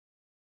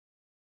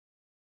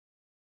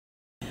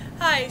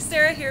Hi,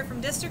 Sarah here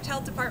from District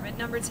Health Department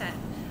number 10.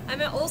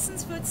 I'm at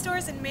Olson's Food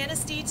Stores in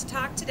Manistee to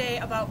talk today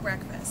about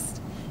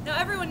breakfast. Now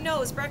everyone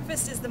knows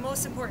breakfast is the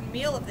most important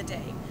meal of the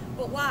day,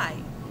 but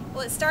why?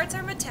 Well, it starts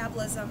our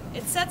metabolism,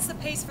 it sets the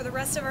pace for the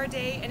rest of our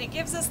day, and it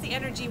gives us the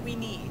energy we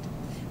need.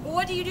 But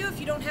what do you do if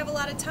you don't have a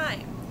lot of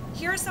time?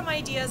 Here are some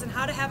ideas on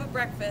how to have a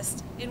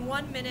breakfast in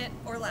 1 minute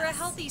or less. For a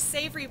healthy,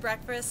 savory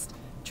breakfast,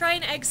 try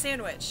an egg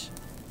sandwich.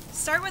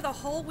 Start with a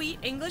whole wheat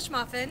English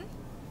muffin,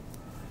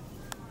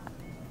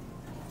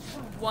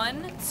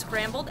 1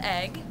 scrambled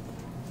egg,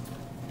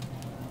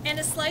 and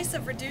a slice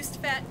of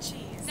reduced fat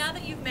cheese. Now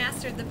that you've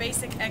mastered the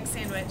basic egg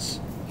sandwich,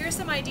 here are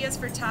some ideas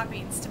for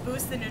toppings to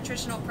boost the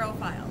nutritional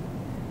profile.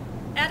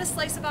 Add a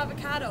slice of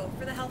avocado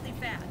for the healthy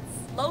fats.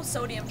 low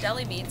sodium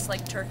deli meats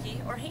like turkey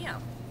or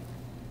ham,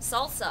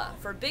 salsa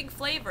for big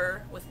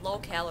flavor with low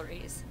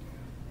calories,